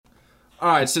All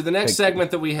right, so the next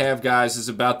segment that we have, guys, is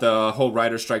about the whole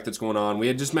writer strike that's going on. We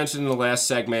had just mentioned in the last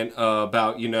segment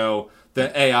about,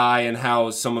 the AI and how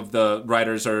some of the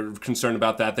writers are concerned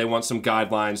about that. They want some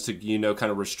guidelines to,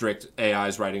 kind of restrict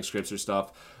AI's writing scripts or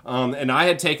stuff. And I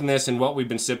had taken this and what we've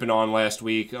been sipping on last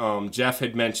week. Jeff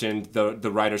had mentioned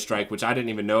the writer strike, which I didn't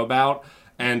even know about.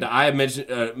 And I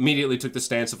immediately took the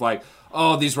stance of like,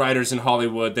 oh, these writers in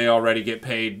Hollywood, they already get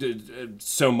paid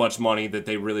so much money that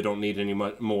they really don't need any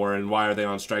more, and why are they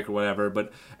on strike or whatever.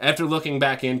 But after looking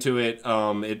back into it,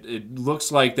 it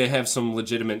looks like they have some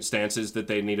legitimate stances that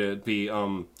they need to be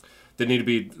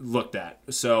looked at.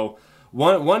 So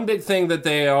one big thing that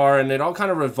they are, and it all kind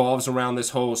of revolves around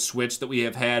this whole switch that we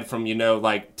have had from,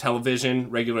 like television,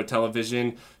 regular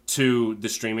television, to the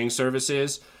streaming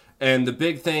services. And the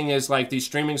big thing is, like, these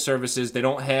streaming services, they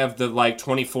don't have the,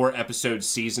 24-episode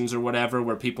seasons or whatever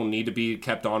where people need to be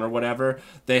kept on or whatever.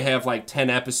 They have, 10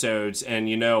 episodes, and,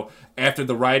 after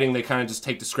the writing, they kind of just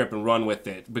take the script and run with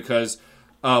it. Because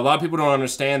a lot of people don't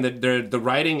understand that the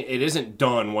writing, it isn't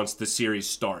done once the series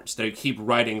starts. They keep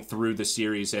writing through the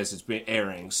series as it's been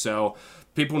airing. So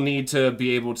people need to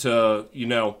be able to,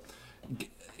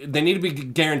 they need to be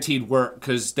guaranteed work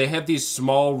because they have these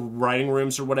small writing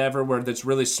rooms or whatever where that's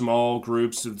really small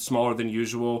groups, smaller than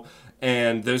usual,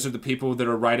 and those are the people that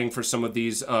are writing for some of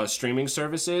these streaming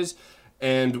services.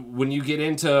 And when you get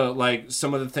into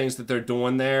some of the things that they're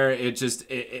doing there,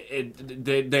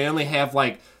 they only have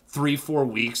 3-4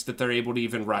 weeks that they're able to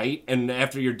even write, and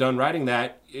after you're done writing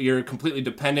that, you're completely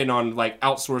dependent on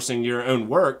outsourcing your own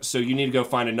work, so you need to go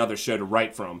find another show to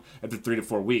write from after 3 to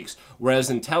 4 weeks. Whereas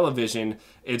in television,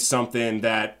 it's something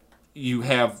that you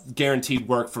have guaranteed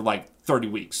work for 30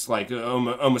 weeks,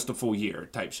 almost a full year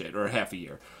type shit, or half a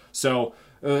year. So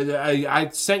I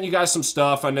sent you guys some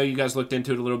stuff. I know you guys looked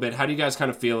into it a little bit. How do you guys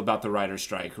kind of feel about the writer's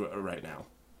strike right now?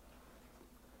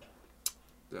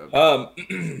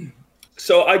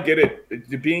 So I get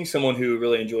it. Being someone who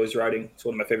really enjoys writing, it's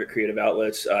one of my favorite creative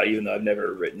outlets, even though I've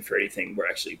never written for anything where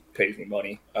it actually pays me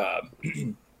money.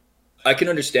 I can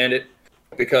understand it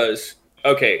because,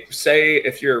 okay, say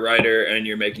if you're a writer and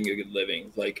you're making a good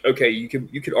living, okay, you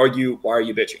could argue, why are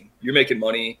you bitching? You're making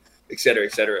money, et cetera,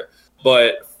 et cetera.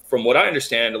 But from what I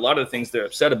understand, a lot of the things they're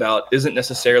upset about isn't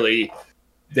necessarily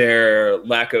their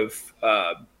lack of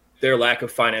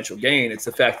financial gain. It's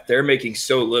the fact that they're making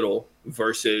so little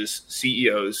versus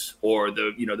CEOs or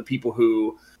the people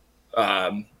who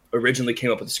originally came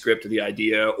up with the script or the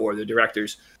idea, or the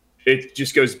directors. It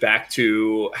just goes back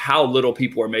to how little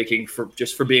people are making for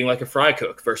being like a fry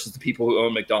cook versus the people who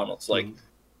own McDonald's.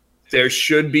 There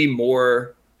should be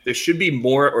more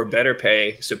or better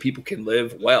pay so people can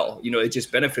live well. It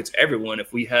just benefits everyone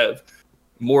if we have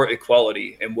more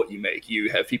equality in what you make.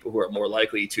 You have people who are more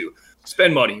likely to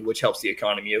spend money, which helps the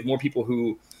economy. You have more people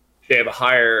who they have a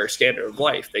higher standard of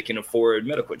life. They can afford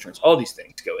medical insurance. All these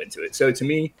things go into it. So to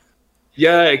me,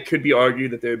 yeah, it could be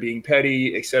argued that they're being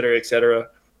petty, et cetera, et cetera.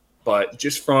 But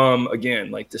just from,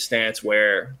 again, the stance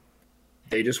where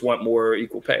they just want more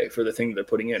equal pay for the thing that they're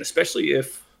putting in, especially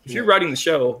if you're writing the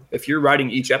show, if you're writing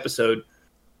each episode,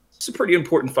 it's a pretty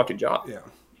important fucking job. Yeah.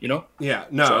 Yeah,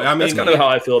 no, so I mean, that's kind of how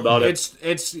I feel about it.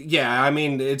 It's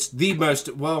the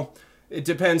most, well, it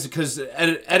depends because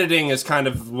editing is kind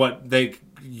of what they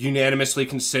unanimously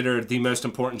consider the most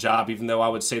important job, even though I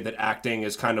would say that acting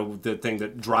is kind of the thing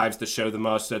that drives the show the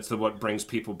most. That's what brings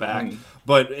people back.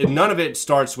 But none of it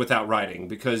starts without writing,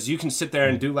 because you can sit there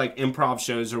and do improv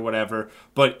shows or whatever,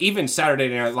 but even Saturday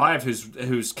Night Live,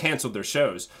 who's canceled their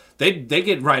shows, they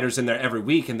get writers in there every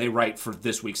week and they write for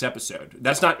this week's episode.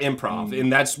 That's not improv,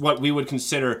 and that's what we would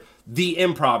consider the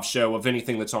improv show of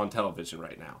anything that's on television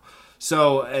right now.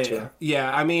 So,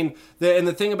 yeah, I mean,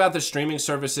 the thing about the streaming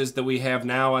services that we have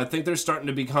now, I think they're starting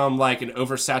to become an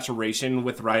oversaturation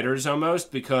with writers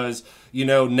almost, because,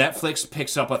 Netflix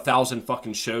picks up 1,000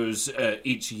 fucking shows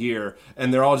each year,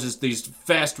 and they're all just these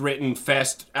fast-written,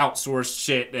 fast-outsourced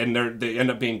shit, and they end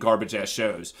up being garbage-ass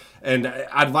shows. And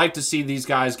I'd like to see these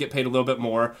guys get paid a little bit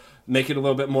more, make it a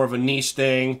little bit more of a niche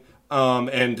thing,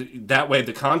 and that way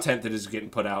the content that is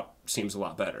getting put out seems a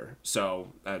lot better.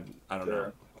 So, I don't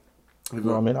know.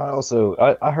 Well, I mean,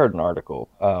 I heard an article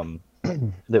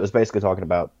that was basically talking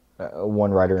about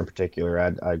one writer in particular.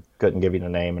 I couldn't give you the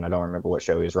name, and I don't remember what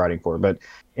show he was writing for. But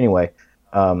anyway,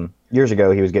 years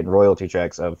ago, he was getting royalty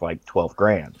checks of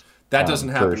 $12,000. That doesn't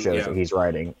happen for shows that he's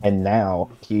writing, and now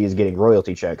he's getting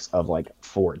royalty checks of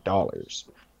 $4.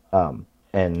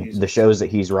 And the shows that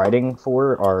he's writing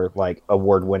for are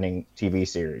award-winning TV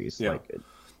series. Yeah.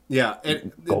 Yeah,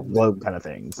 Gold Globe kind of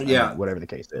things. Yeah, I mean, whatever the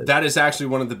case is. That is actually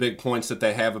one of the big points that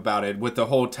they have about it with the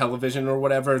whole television or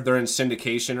whatever. They're in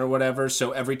syndication or whatever,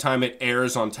 so every time it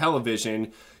airs on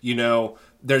television, you know,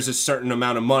 there's a certain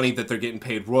amount of money that they're getting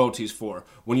paid royalties for.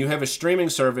 When you have a streaming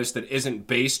service that isn't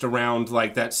based around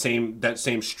like that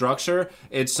same structure,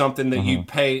 it's something that you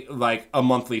pay like a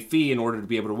monthly fee in order to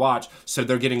be able to watch. So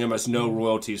they're getting almost no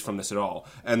royalties from this at all.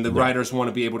 And the writers want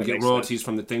to be able to get royalties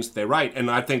from the things that they write. And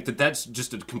I think that that's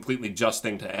just a completely just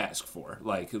thing to ask for.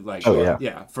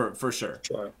 Yeah, for sure.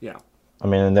 Yeah. I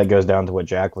mean, and that goes down to what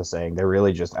Jack was saying. They're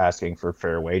really just asking for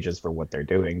fair wages for what they're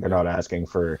doing. They're not asking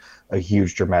for a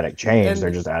huge dramatic change.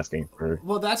 They're just asking for...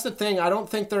 Well, that's the thing. I don't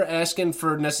think they're asking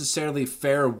for necessarily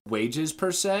fair wages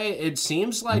per se. It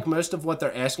seems like most of what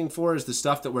they're asking for is the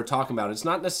stuff that we're talking about. It's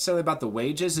not necessarily about the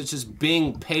wages. It's just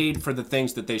being paid for the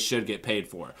things that they should get paid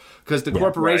for. Because the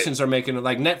corporations are making...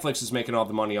 Like, Netflix is making all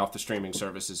the money off the streaming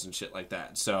services and shit like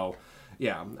that. So...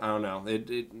 Yeah, I don't know.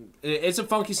 It's a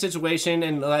funky situation,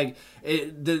 and like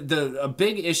a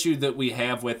big issue that we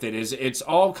have with it is it's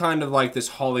all kind of like this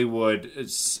Hollywood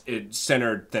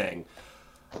centered thing.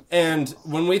 And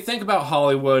when we think about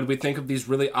Hollywood, we think of these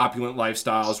really opulent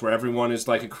lifestyles where everyone is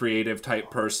like a creative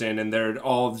type person and they're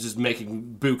all just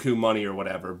making buku money or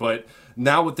whatever. But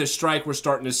now with this strike, we're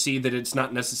starting to see that it's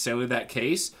not necessarily that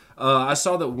case. I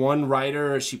saw that one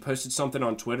writer, she posted something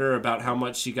on Twitter about how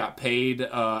much she got paid.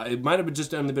 It might have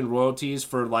just only been royalties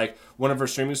for like one of her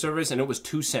streaming service, and it was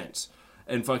 2 cents.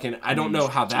 And fucking, I don't know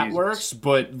how that works,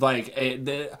 but like,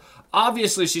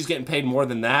 obviously she's getting paid more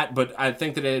than that. But I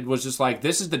think that it was just like,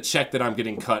 this is the check that I'm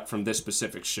getting cut from this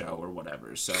specific show or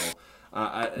whatever. So,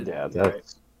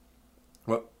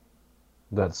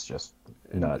 that's just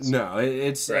nuts. No,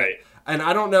 it's right. And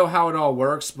I don't know how it all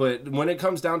works, but when it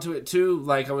comes down to it too,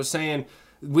 like I was saying,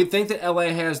 we think that LA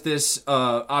has this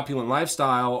opulent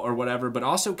lifestyle or whatever, but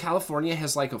also California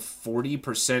has like a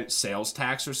 40% sales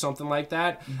tax or something like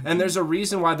that. Mm-hmm. And there's a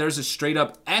reason why there's a straight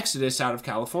up exodus out of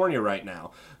California right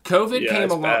now.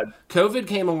 COVID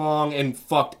came along and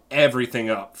fucked everything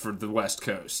up for the West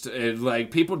Coast.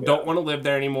 People don't want to live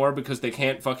there anymore because they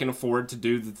can't fucking afford to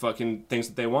do the fucking things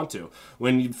that they want to.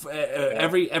 When you,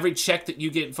 every check that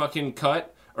you get fucking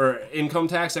cut, or income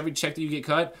tax, every check that you get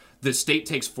cut, the state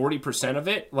takes 40% of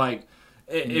it. Like,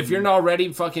 if you're not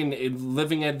already fucking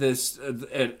living at this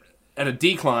at a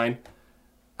decline,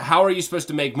 how are you supposed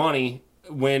to make money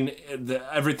when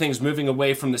everything's moving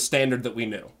away from the standard that we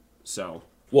knew? So.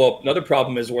 Well, another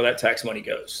problem is where that tax money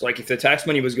goes. Like, if the tax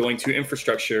money was going to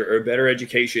infrastructure or better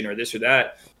education or this or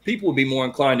that, people would be more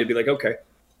inclined to be like, okay.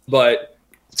 But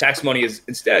tax money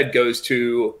instead goes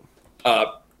to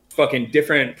fucking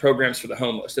different programs for the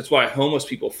homeless. That's why homeless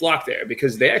people flock there,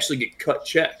 because they actually get cut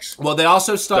checks. Well, they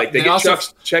also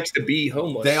checks to be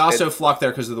homeless. They also flock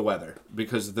there because of the weather,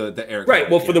 because of the air. Right.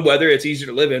 Well, for the weather, it's easier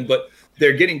to live in, but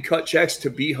they're getting cut checks to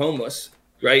be homeless,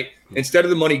 right? Instead of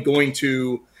the money going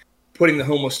to putting the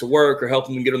homeless to work or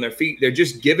helping them get on their feet, they're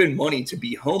just given money to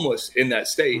be homeless in that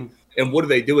state. And what do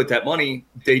they do with that money?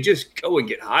 They just go and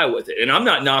get high with it. And I'm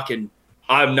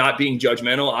not being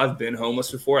judgmental. I've been homeless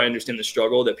before. I understand the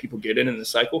struggle that people get in the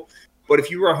cycle. But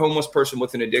if you were a homeless person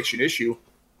with an addiction issue,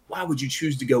 why would you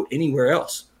choose to go anywhere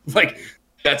else? Like,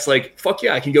 that's like, fuck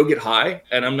yeah, I can go get high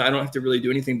and I don't have to really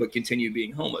do anything but continue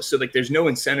being homeless. So like, there's no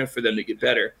incentive for them to get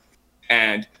better.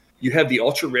 And you have the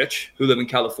ultra rich who live in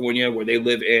California, where they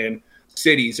live in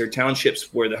cities or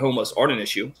townships where the homeless aren't an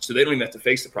issue. So they don't even have to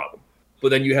face the problem. But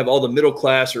then you have all the middle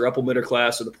class or upper middle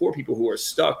class or the poor people who are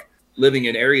stuck living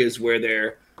in areas where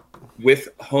they're with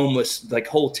homeless, like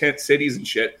whole tent cities and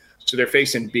shit. So they're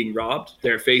facing being robbed.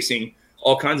 They're facing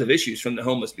all kinds of issues from the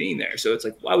homeless being there. So it's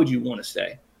like, why would you want to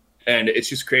stay? And it's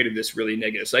just created this really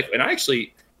negative cycle. And I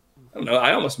don't know,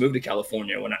 I almost moved to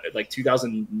California when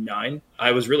 2009.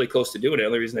 I was really close to doing it. The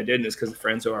only reason I didn't is because the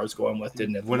friends who I was going with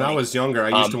didn't have When money. I was younger,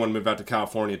 I used to want to move out to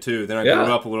California too. Then I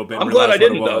grew up a little bit. I'm glad I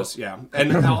didn't though. Yeah,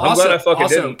 and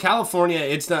also California.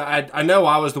 It's not. I know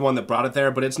I was the one that brought it there,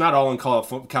 but it's not all in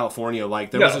California.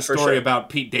 Like there was a story about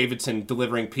Pete Davidson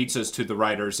delivering pizzas to the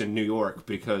writers in New York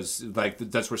because like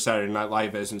that's where Saturday Night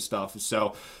Live is and stuff.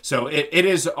 So it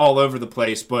is all over the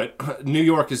place. But New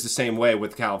York is the same way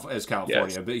with California.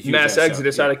 Yes. But mass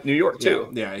exodus out of New York too.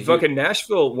 Yeah, fucking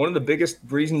Nashville. One of the biggest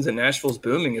reasons that Nashville's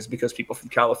booming is because people from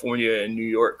California and New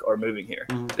York are moving here.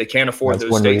 They can't afford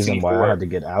those states anymore. That's one reason why I had to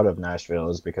get out of Nashville,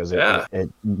 is because it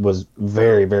was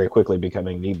very, very quickly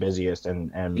becoming the busiest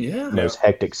and most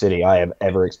hectic city I have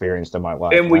ever experienced in my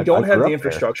life. And we don't have the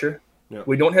infrastructure. Yep.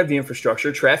 We don't have the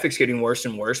infrastructure. Traffic's getting worse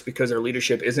and worse because our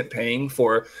leadership isn't paying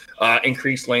for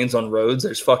increased lanes on roads.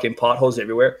 There's fucking potholes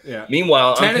everywhere. Yeah.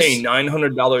 Meanwhile, I'm paying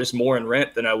 $900 more in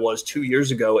rent than I was 2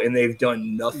 years ago, and they've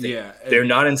done nothing. Yeah. They're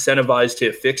not incentivized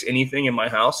to fix anything in my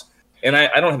house, and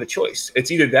I don't have a choice.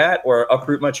 It's either that or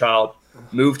uproot my child,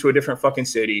 move to a different fucking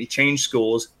city, change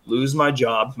schools, lose my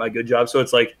job, my good job. So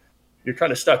it's like you're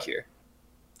kind of stuck here.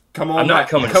 Come on, I'm not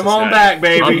coming. Come on back,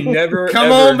 baby. I'm never. Come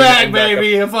on back,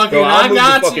 baby.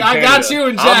 I got you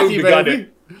and Jackie, baby.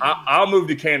 I'll move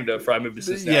to Canada before I move to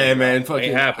Cincinnati. Yeah, man.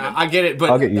 Fucking, I get it, but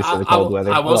I'll get used to the cold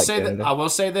weather. I will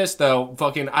say this though.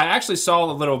 Fucking, I actually saw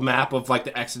a little map of like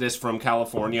the exodus from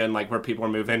California and like where people are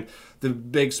moving. The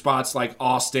big spots like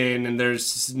Austin and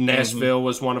there's Nashville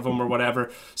was one of them or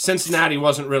whatever. Cincinnati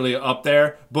wasn't really up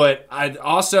there, but I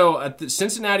also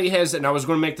Cincinnati has, and I was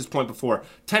going to make this point before.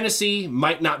 Tennessee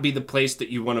might not be the place that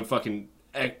you want to fucking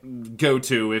go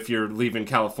to if you're leaving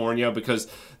California because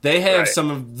they have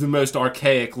some of the most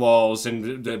archaic laws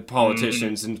and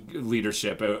politicians and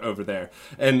leadership over there.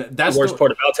 And that's the worst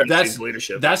part about Tennessee's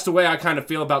leadership. That's the way I kind of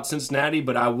feel about Cincinnati,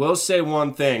 but I will say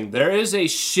one thing. There is a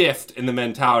shift in the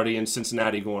mentality in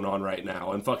Cincinnati going on right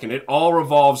now. And fucking it all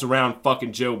revolves around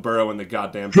fucking Joe Burrow and the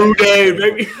goddamn Day,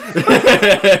 baby.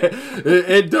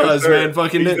 it does, man.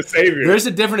 Fucking He's the savior. There's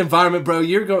a different environment, bro.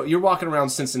 You're walking around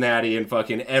Cincinnati and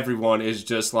fucking everyone is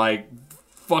just like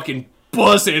fucking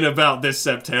buzzing about this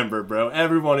September, bro.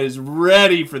 Everyone is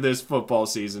ready for this football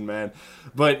season, man.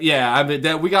 But yeah, I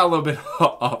mean, we got a little bit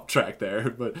off track there,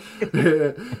 but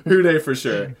who dey for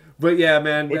sure. But yeah,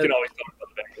 man. We can always talk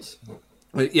about the Bengals.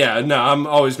 Yeah, no, I'm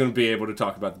always going to be able to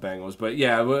talk about the Bengals. But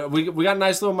yeah, we got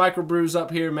nice little microbrews up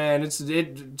here, man.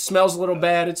 It smells a little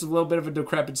bad. It's a little bit of a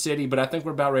decrepit city, but I think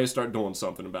we're about ready to start doing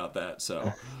something about that.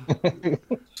 So, I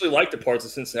actually like the parts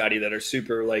of Cincinnati that are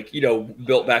super, like,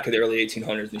 built back in the early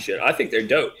 1800s and shit. I think they're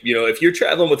dope. If you're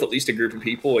traveling with at least a group of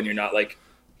people and you're not like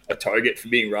a target for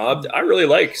being robbed, I really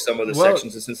like some of the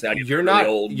sections of Cincinnati. You're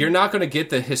not going to get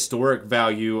the historic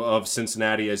value of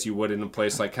Cincinnati as you would in a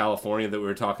place like California that we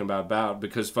were talking about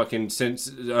because fucking since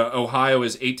Ohio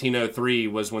is 1803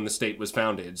 was when the state was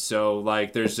founded. So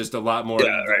like there's just a lot more.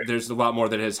 Yeah, right. There's a lot more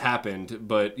that has happened.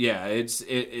 But yeah,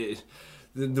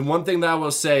 the one thing that I will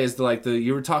say is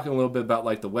you were talking a little bit about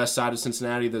like the west side of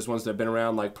Cincinnati, those ones that have been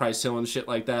around like Price Hill and shit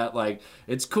like that. Like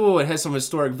it's cool, it has some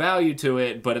historic value to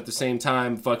it, but at the same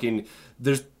time, fucking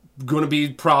there's gonna be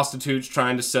prostitutes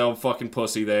trying to sell fucking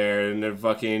pussy there, and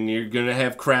you're gonna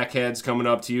have crackheads coming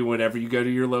up to you whenever you go to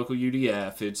your local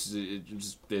UDF. It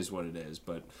just is what it is.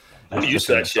 But I'm used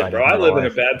to that shit, bro. I live in a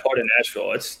bad part of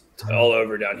Nashville. It's all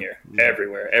over down here,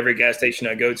 everywhere. Every gas station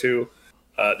I go to.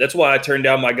 That's why I turn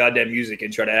down my goddamn music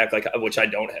and try to act like, which I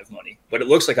don't have money, but it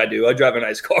looks like I do. I drive a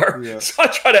nice car, so I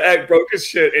try to act broke as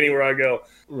shit anywhere I go.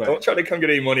 Right. Don't try to come get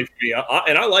any money from me.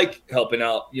 I like helping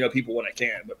out, people when I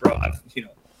can, but bro,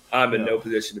 I'm in no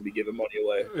position to be giving money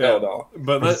away. Yeah. Hell no.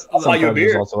 But let's buy you a beer.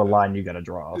 There's also a line you got to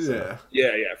draw. So. Yeah,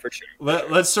 for sure.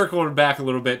 Let's circle back a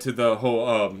little bit to the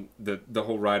whole the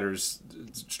whole writers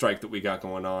strike that we got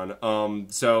going on.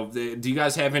 So do you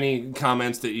guys have any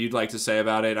comments that you'd like to say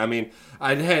about it? I mean,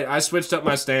 I switched up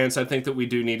my stance. I think that we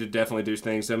do need to definitely do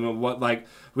things. I mean,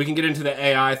 we can get into the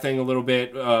AI thing a little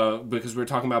bit because we were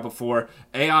talking about before.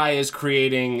 AI is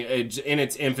creating in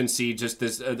its infancy just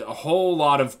this a whole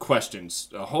lot of questions,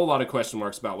 a whole lot of question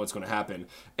marks about what's going to happen.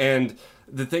 And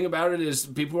the thing about it is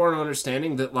people aren't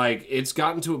understanding that like it's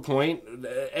gotten to a point.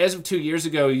 As of 2 years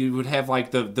ago, you would have like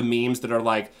the memes that are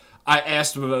like, I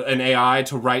asked an AI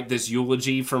to write this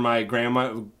eulogy for my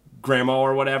grandma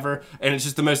or whatever, and it's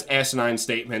just the most asinine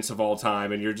statements of all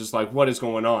time, and you're just like, what is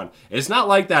going on? It's not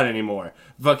like that anymore.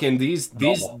 Fucking these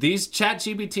chat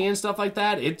GPT and stuff like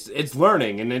that, it's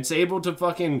learning, and it's able to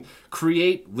fucking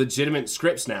create legitimate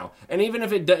scripts now. And even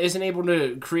if it isn't able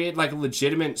to create like a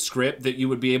legitimate script that you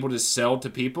would be able to sell to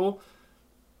people,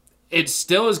 it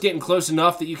still is getting close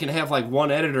enough that you can have like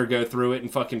one editor go through it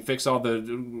and fucking fix all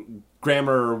the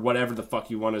grammar or whatever the fuck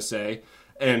you want to say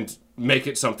and make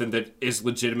it something that is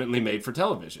legitimately made for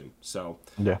television. So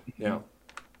yeah.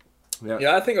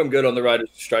 I think I'm good on the writers'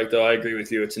 strike, though. I agree with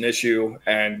you. It's an issue,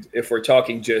 and if we're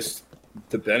talking just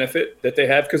the benefit that they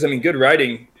have, because I mean, good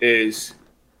writing is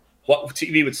what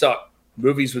TV would suck,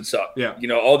 movies would suck. Yeah,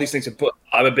 all these things.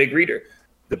 I'm a big reader.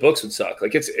 The books would suck.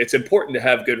 Like it's important to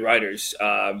have good writers.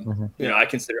 I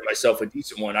consider myself a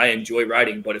decent one. I enjoy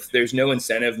writing, but if there's no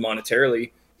incentive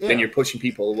monetarily, then you're pushing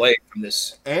people away from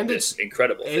this. And it's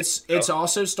incredible. It's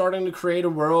also starting to create a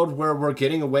world where we're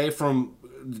getting away from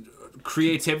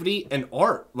creativity and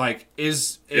art. Like,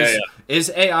 is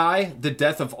AI the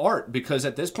death of art? Because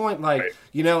at this point, like, Right.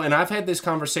 you know, and I've had this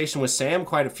conversation with Sam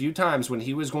quite a few times when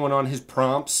he was going on his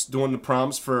prompts, doing the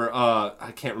prompts for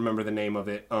I can't remember the name of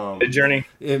it. Journey.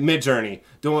 Midjourney,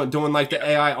 doing like the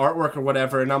AI artwork or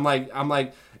whatever, and I'm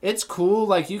like, it's cool.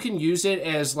 Like, you can use it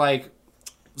as like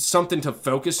something to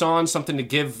focus on, something to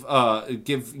give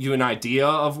you an idea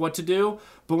of what to do.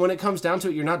 But when it comes down to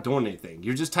it, you're not doing anything.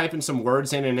 You're just typing some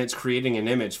words in, and it's creating an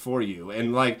image for you.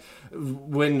 And like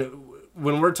when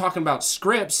we're talking about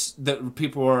scripts that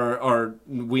people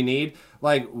we need,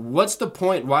 like, what's the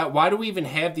point? Why do we even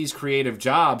have these creative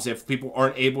jobs if people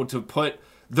aren't able to put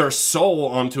their soul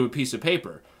onto a piece of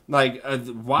paper? Like,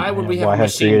 why would we have why a have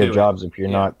machine creative do jobs it? if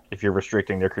you're if you're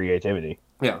restricting their creativity?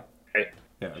 Yeah.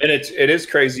 Yeah. And it is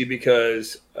crazy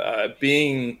because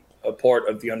being a part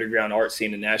of the underground art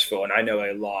scene in Nashville, and I know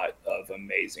a lot of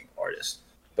amazing artists,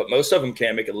 but most of them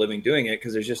can't make a living doing it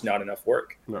because there's just not enough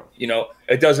work. No. You know,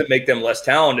 it doesn't make them less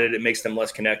talented; it makes them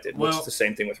less connected. Which Well, is the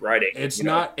same thing with writing. It's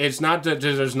not that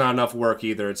there's not enough work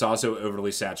either. It's also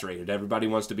overly saturated. Everybody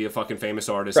wants to be a fucking famous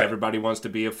artist. Right. Everybody wants to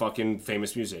be a fucking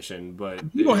famous musician. But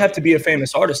You don't have to be a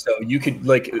famous artist, though. You could,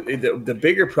 like, the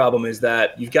bigger problem is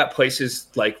that you've got places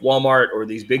like Walmart or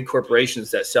these big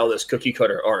corporations that sell this cookie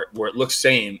cutter art where it looks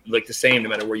the same no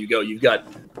matter where you go. You've got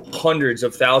hundreds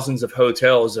of thousands of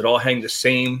hotels that all hang the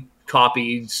same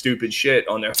copied stupid shit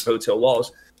on their hotel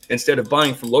walls, instead of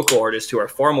buying from local artists who are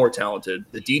far more talented.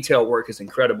 The detail work is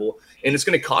incredible, and it's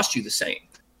going to cost you the same.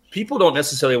 People don't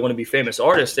necessarily want to be famous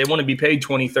artists. They want to be paid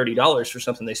 $20-$30 for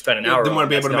something they spent an hour they on. want to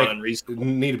be able to Unreasonable.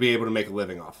 be able to make a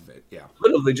living off of it. Yeah.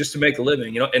 Literally just to make a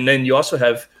living, you know. And then you also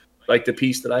have like the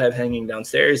piece that I have hanging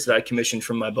downstairs that I commissioned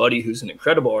from my buddy who's an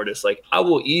incredible artist. Like, I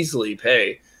will easily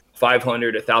pay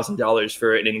 $500, $1,000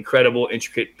 for an incredible,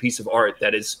 intricate piece of art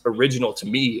that is original to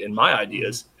me and my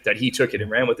ideas, that he took it and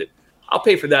ran with it. I'll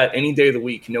pay for that any day of the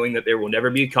week, knowing that there will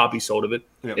never be a copy sold of it.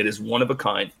 Yep. It is one of a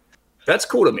kind. That's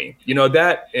cool to me. You know,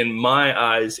 that in my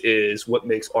eyes is what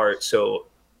makes art so,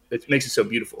 it makes it so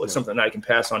beautiful. It's something that I can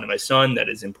pass on to my son that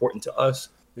is important to us.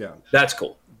 Yeah. That's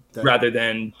cool. Rather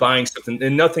than buying something,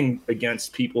 and nothing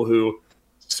against people who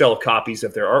sell copies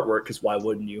of their artwork, because why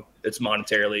wouldn't you? It's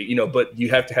monetarily, you know, but you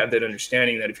have to have that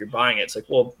understanding that if you're buying it, it's like,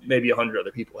 well, maybe 100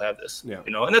 other people have this,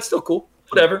 you know, and that's still cool.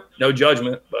 Whatever, no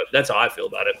judgment, but that's how I feel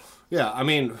about it. Yeah, I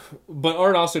mean, but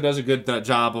art also does a good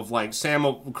job of, like, Sam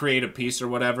will create a piece or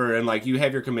whatever, and, like, you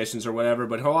have your commissions or whatever,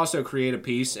 but he'll also create a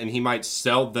piece, and he might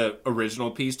sell the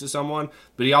original piece to someone,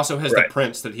 but he also has the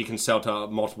prints that he can sell to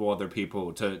multiple other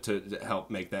people to help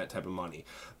make that type of money.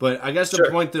 But I guess the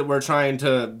point that we're trying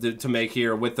to make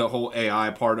here with the whole AI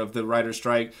part of the writer's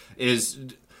strike is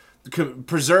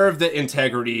preserve the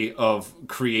integrity of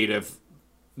creative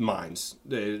minds.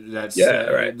 That's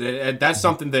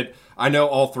something that I know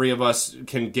all three of us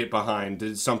can get behind.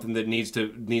 It's something that needs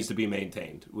to be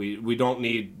maintained. We don't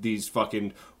need these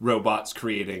fucking robots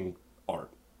creating art.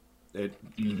 It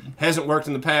hasn't worked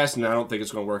in the past, and I don't think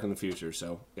it's going to work in the future.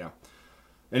 So yeah.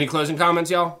 Any closing comments,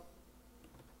 y'all?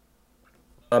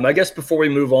 I guess before we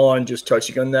move on, just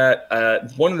touching on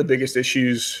that, one of the biggest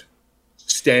issues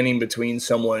standing between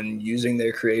someone using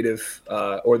their creative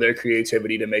or their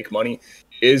creativity to make money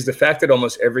is the fact that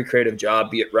almost every creative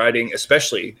job, be it writing,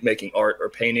 especially making art or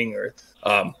painting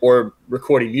or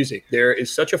recording music, there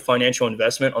is such a financial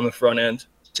investment on the front end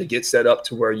to get set up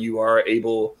to where you are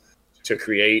able to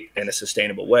create in a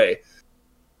sustainable way.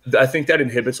 I think that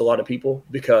inhibits a lot of people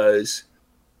because,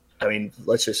 I mean,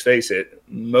 let's just face it,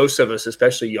 most of us,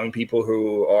 especially young people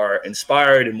who are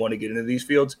inspired and want to get into these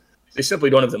fields, they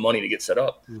simply don't have the money to get set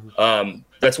up.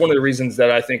 That's one of the reasons that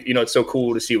I think, you know, it's so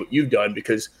cool to see what you've done,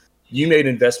 because you made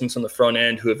investments on the front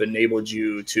end who have enabled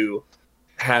you to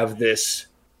have this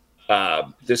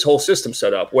this whole system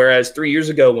set up. Whereas 3 years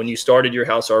ago, when you started your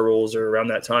House Our Rules or around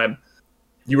that time,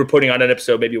 you were putting out an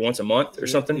episode maybe once a month or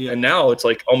something. Yeah. And now it's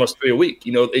like almost 3 a week,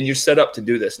 you know, and you're set up to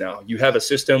do this now. You have a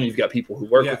system, you've got people who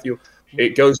work with you.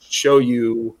 It goes to show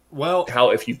you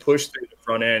how, if you push through the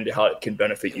front end, how it can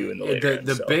benefit you in the later end.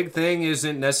 The big thing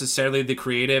isn't necessarily the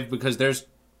creative, because there's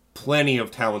plenty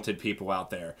of talented people out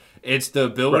there. It's the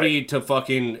ability to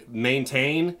fucking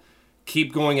maintain,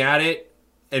 keep going at it,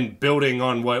 and building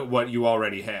on what you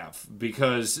already have.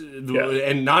 Because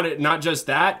and not just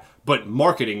that, but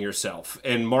marketing yourself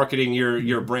and marketing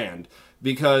your brand.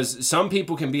 because some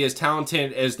people can be as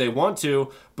talented as they want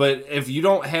to, but if you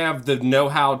don't have the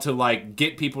know-how to like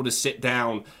get people to sit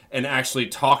down and actually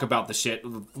talk about the shit,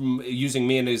 using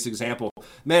me as an example,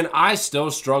 man, I still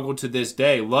struggle to this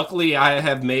day. Luckily, I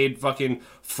have made fucking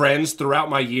friends throughout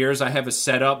my years. I have a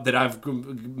setup that I've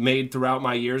made throughout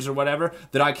my years or whatever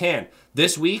that I can.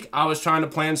 This week, I was trying to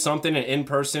plan something, an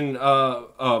in-person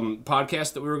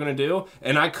podcast that we were going to do,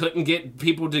 and I couldn't get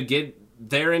people to get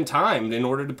there in time in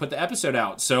order to put the episode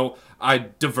out. So I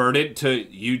diverted to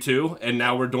you two, and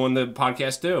now we're doing the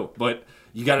podcast too. But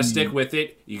you got to stick with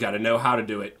it. You got to know how to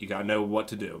do it. You got to know what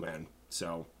to do, man.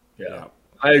 So, yeah.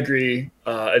 I agree.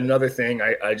 Another thing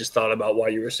I just thought about while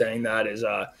you were saying that is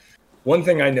one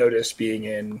thing I noticed being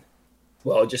in,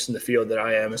 well, just in the field that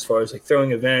I am, as far as like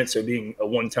throwing events or being a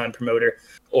one-time promoter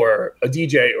or a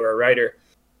DJ or a writer,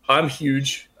 I'm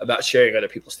huge about sharing other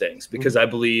people's things because I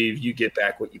believe you get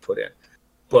back what you put in.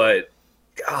 But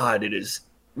God, it is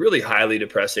really highly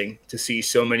depressing to see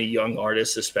so many young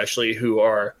artists, especially who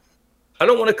are, I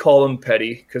don't want to call them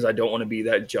petty because I don't want to be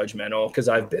that judgmental because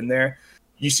I've been there.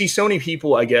 You see so many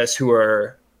people, I guess, who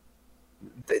are,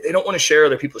 they don't want to share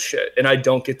other people's shit. And I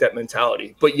don't get that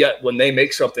mentality. But yet when they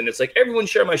make something, it's like, everyone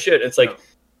share my shit. It's like, no.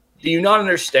 Do you not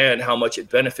understand how much it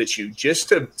benefits you just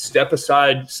to step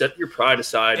aside, set your pride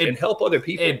aside, and help other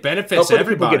people? It benefits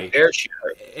everybody. Get their share.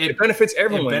 It benefits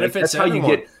everyone. It benefits like, that's everyone. How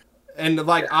you get. And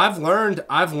like I've learned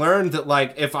that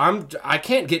like if I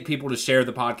can't get people to share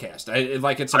the podcast.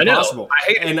 It's impossible. I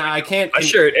hate it. And I can't. I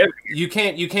share it every year.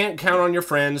 You can't count on your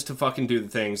friends to fucking do the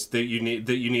things that you need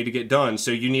to get done.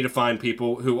 So you need to find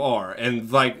people who are.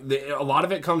 And like a lot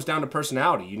of it comes down to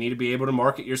personality. You need to be able to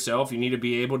market yourself. You need to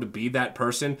be able to be that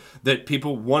person that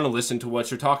people want to listen to what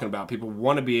you're talking about. People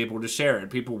want to be able to share it.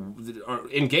 People are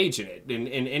engage in it in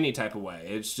any type of way.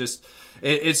 It's just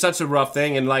it's such a rough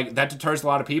thing, and like that deters a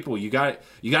lot of people. You got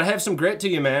to have some grit to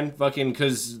you, man. Fucking,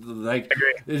 because like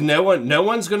no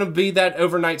one's gonna be that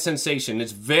overnight sensation.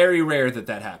 It's very rare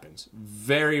that happens.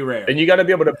 Very rare. And you got to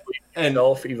be able to believe in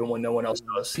yourself even when no one else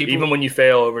does. Even when you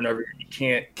fail over and over, you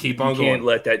can't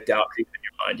let that doubt creep in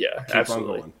your mind. Yeah,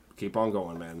 absolutely. Keep on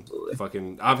going, man. Absolutely.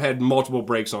 Fucking, I've had multiple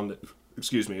breaks on this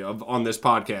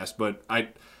podcast, but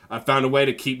I found a way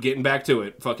to keep getting back to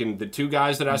it. Fucking the two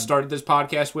guys that I started this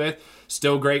podcast with,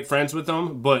 still great friends with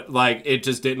them, but like it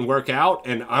just didn't work out,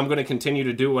 and I'm going to continue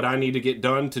to do what I need to get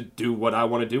done to do what I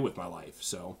want to do with my life.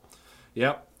 So,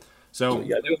 yep. So,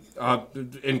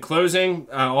 in closing,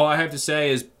 all I have to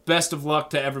say is best of luck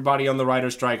to everybody on the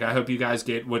writer's strike. I hope you guys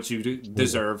get what you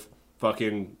deserve.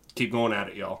 Fucking keep going at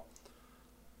it, y'all.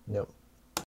 Yep.